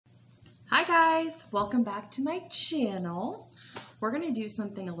Hi guys, welcome back to my channel. We're gonna do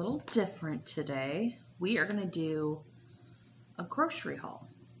something a little different today. We are gonna do a grocery haul,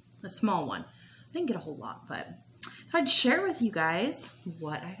 a small one. I didn't get a whole lot, but I'd share with you guys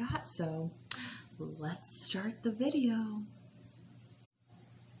what I got. So let's start the video.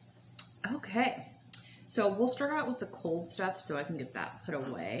 Okay, so we'll start out with the cold stuff so I can get that put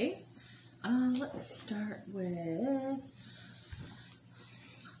away. Let's start with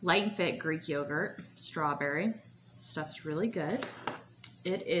Light and Fit Greek yogurt, strawberry. Stuff's really good.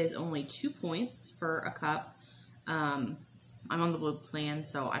 It is only 2 points for a cup. I'm on the blue plan,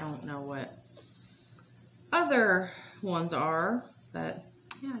 so I don't know what other ones are, but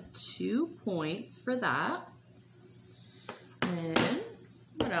yeah, 2 points for that. And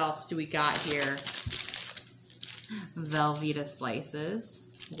what else do we got here? Velveeta slices.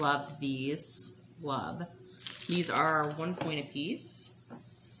 Love these. Love. These are 1 point a piece.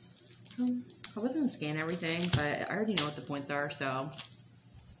 I wasn't going to scan everything, but I already know what the points are, so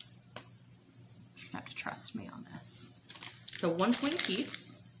you have to trust me on this. So 1 point a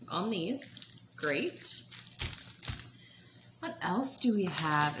piece on these. Great. What else do we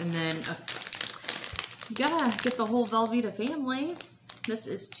have? And then you gotta get the whole Velveeta family. This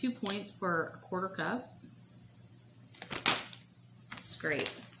is 2 points for a quarter cup. It's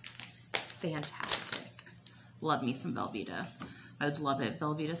great. It's fantastic. Love me some Velveeta. I would love it.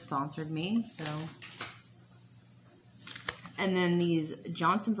 Velveeta sponsored me, so. And then these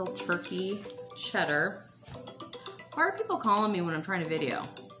Johnsonville turkey cheddar. Why are people calling me when I'm trying to video?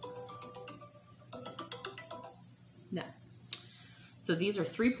 No. So these are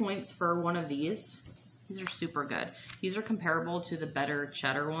 3 points for one of these. These are super good. These are comparable to the better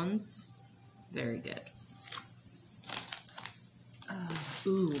cheddar ones. Very good.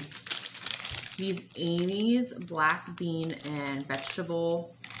 Ooh. These Amy's black bean and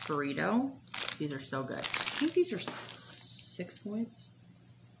vegetable burrito. These are so good. I think these are 6 points.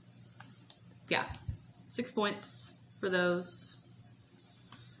 Yeah, 6 points for those.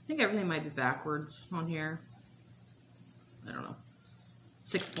 I think everything might be backwards on here. I don't know.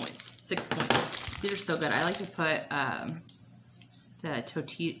 6 points. 6 points. These are so good. I like to put the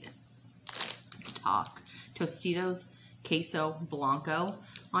Tostitos Queso Blanco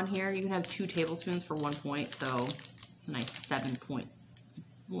on here. You can have 2 tablespoons for 1 point, so it's a nice 7 point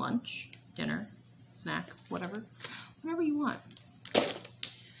lunch, dinner, snack, whatever you want.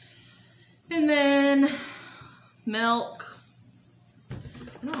 And then milk. I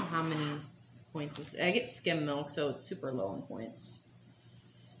don't know how many points this is. I get skim milk, so it's super low in points.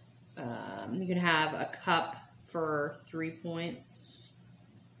 You can have a cup for 3 points.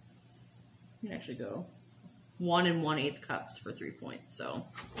 You can actually go 1 1/8 cups for 3 points, so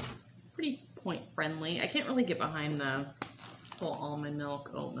pretty point friendly. I can't really get behind the whole almond milk,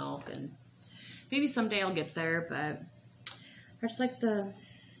 oat milk, and maybe someday I'll get there, but I just like the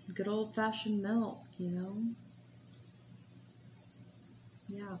good old fashioned milk, you know?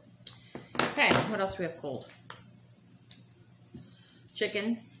 Yeah. Okay, what else do we have cold?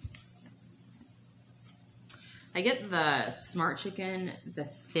 Chicken. I get the Smart Chicken, the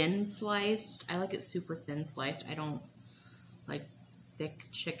thin sliced. I like it super thin sliced. I don't like thick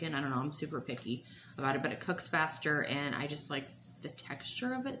chicken. I don't know. I'm super picky about it, but it cooks faster, and I just like the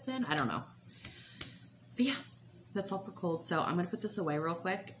texture of it thin. I don't know. But yeah, that's all for cold. So I'm going to put this away real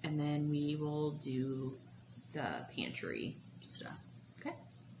quick, and then we will do the pantry stuff. Okay?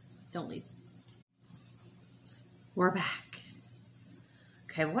 Don't leave. We're back.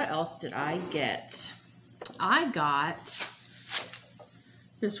 Okay, what else did I get? I got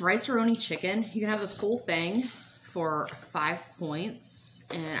this Rice-A-Roni chicken. You can have this whole thing for 5 points,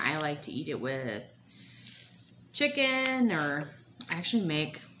 and I like to eat it with chicken, or I actually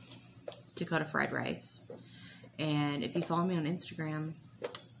make Dakota fried rice. And if you follow me on Instagram,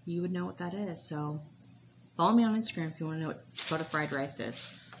 you would know what that is. So follow me on Instagram if you want to know what Dakota fried rice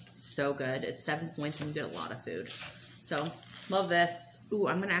is. So good. It's 7 points, and you get a lot of food. So love this. Ooh,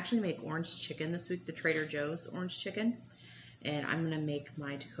 I'm going to actually make orange chicken this week, the Trader Joe's orange chicken. And I'm going to make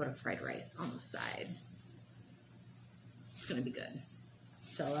my Dakota fried rice on the side. It's going to be good.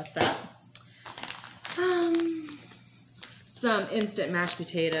 So that's that. Some instant mashed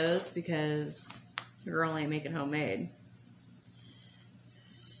potatoes because you're only making homemade.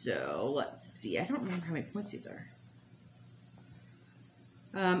 So let's see. I don't remember how many points these are.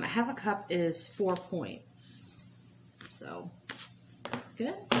 Half a cup is 4 points. So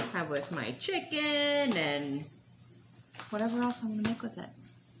good. Have with my chicken and whatever else I'm gonna make with it.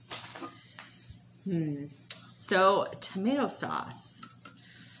 So tomato sauce.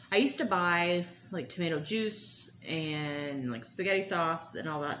 I used to buy like tomato juice and like spaghetti sauce and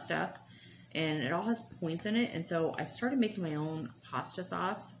all that stuff. and it all has points in it. And so I started making my own pasta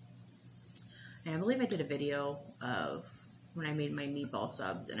sauce. And I believe I did a video of when I made my meatball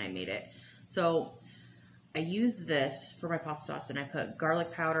subs and I made it. So I used this for my pasta sauce, and I put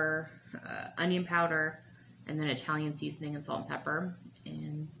garlic powder, onion powder, and then Italian seasoning and salt and pepper,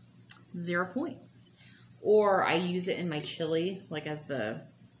 and 0 points. Or I use it in my chili, like as the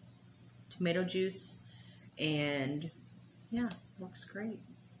tomato juice, and yeah, works great.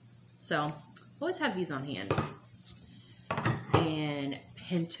 So always have these on hand. And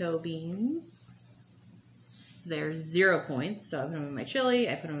pinto beans, they're 0 points. So I put them in my chili,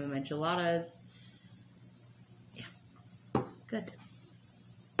 I put them in my enchiladas. Yeah, good.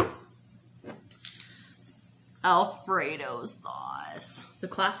 Alfredo sauce. The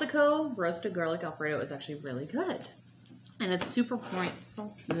Classico roasted garlic Alfredo is actually really good. And it's super point...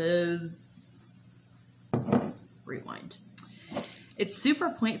 Rewind. It's super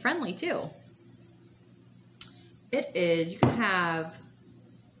point friendly too. It is, you can have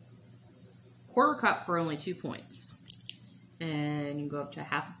 1/4 cup for only 2 points. And you can go up to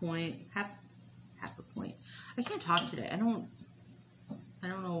half a point, half a point. I can't talk today. I don't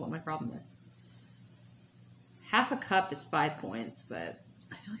know what my problem is. Half a cup is 5 points, but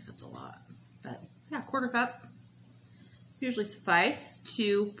I feel like that's a lot. But yeah, 1/4 cup usually suffice.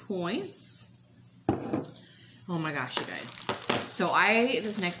 2 points. Oh my gosh, you guys. So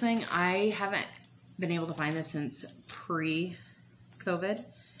this next thing, I haven't been able to find this since pre-COVID.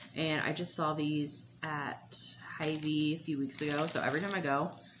 And I just saw these at Hy-Vee a few weeks ago. So every time I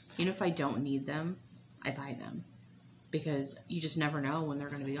go, even if I don't need them, I buy them. Because you just never know when they're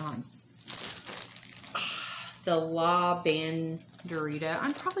going to be on. The La Banderita.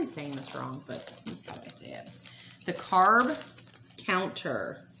 I'm probably saying this wrong, but let's see how I say it. The Carb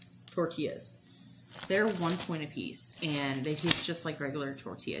Counter tortillas. They're 1 point a piece, and they taste just like regular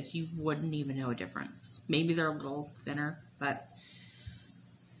tortillas. You wouldn't even know a difference. Maybe they're a little thinner, but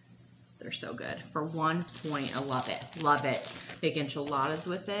they're so good. For 1 point, I love it. Love it. Make enchiladas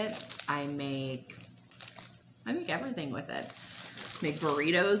with it. I make everything with it. Make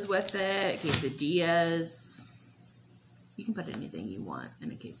burritos with it, quesadillas. You can put anything you want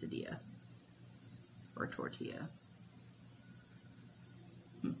in a quesadilla or a tortilla.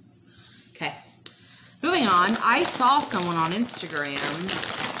 Okay. Moving on, I saw someone on Instagram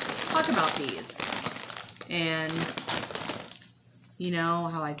talk about these. And you know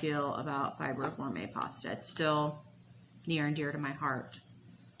how I feel about Fiber Gourmet pasta. It's still near and dear to my heart.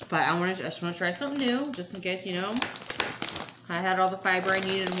 But I just want to try something new, just in case, you know, I had all the fiber I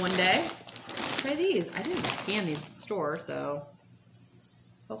needed in one day. Try these. I didn't scan these at the store, so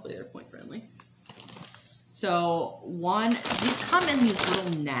hopefully they're point friendly. So these come in these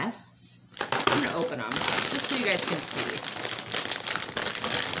little nests. I'm going to open them just so you guys can see.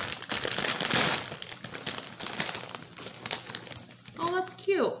 Oh, that's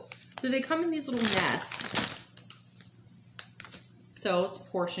cute. So they come in these little nests. So it's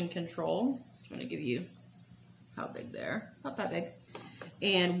portion control. I'm going to give you how big they're. Not that big.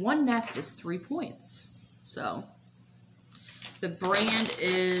 And one nest is 3 points. So the brand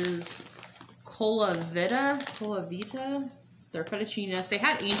is Cola Vita. They're fettuccine nest. They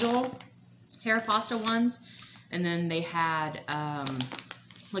had angel hair pasta ones, and then they had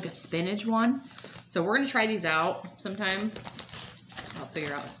like a spinach one. So we're gonna try these out sometime. I'll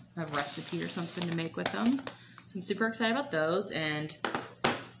figure out a recipe or something to make with them. So I'm super excited about those, and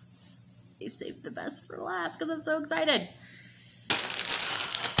I saved the best for last because I'm so excited.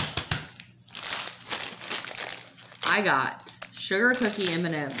 I got sugar cookie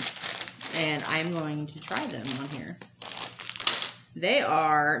M&Ms, and I'm going to try them on here. They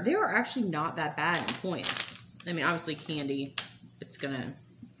are actually not that bad in points. I mean, obviously candy, it's gonna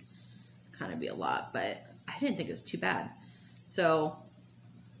kind of be a lot, but I didn't think it was too bad. So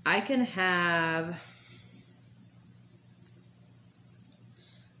I can have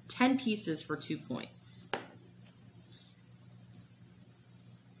 10 pieces for 2 points.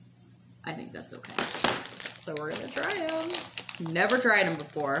 I think that's okay. So we're gonna try them. Never tried them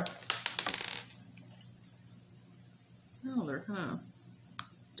before. Oh, they're kind of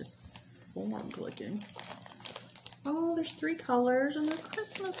deformed looking. Oh, there's 3 colors, and they're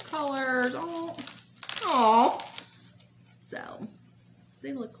Christmas colors. Oh, oh. So, that's what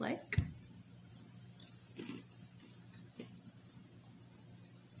they look like.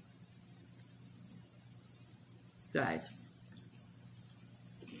 Guys.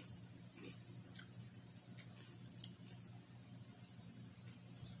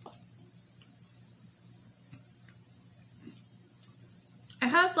 It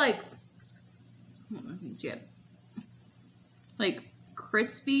has like, I don't know if you can see it, like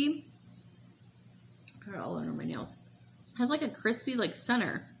crispy Got it all under my nails. It has like a crispy like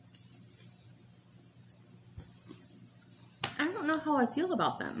center. I don't know how I feel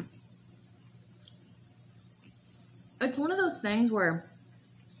about them. It's one of those things where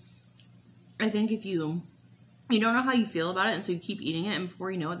I think if you don't know how you feel about it, and so you keep eating it, and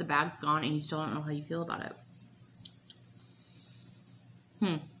before you know it, the bag's gone, and you still don't know how you feel about it.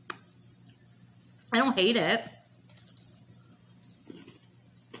 I don't hate it.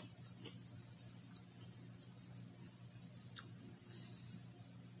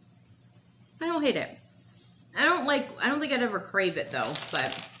 I don't hate it. I don't think I'd ever crave it though,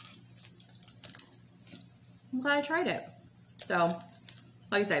 but I'm glad I tried it. So,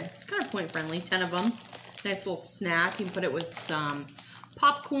 like I said, kind of point friendly, 10 of them. Nice little snack. You can put it with some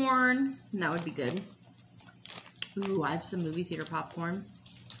popcorn, and that would be good. Ooh, I have some movie theater popcorn.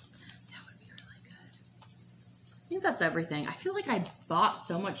 That would be really good. I think that's everything. I feel like I bought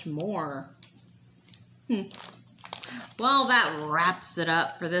so much more. Well, that wraps it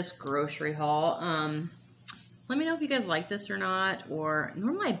up for this grocery haul. Let me know if you guys like this or not, or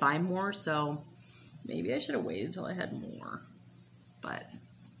normally I buy more, so maybe I should have waited until I had more. But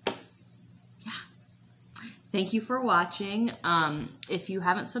yeah, thank you for watching. If you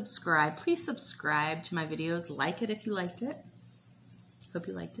haven't subscribed, please subscribe to my videos. Like it if you liked it. Hope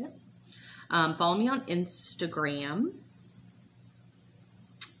you liked it. Follow me on Instagram.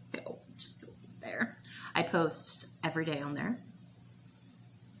 Just go there. I post every day on there.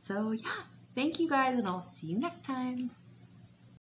 So yeah, thank you guys, and I'll see you next time.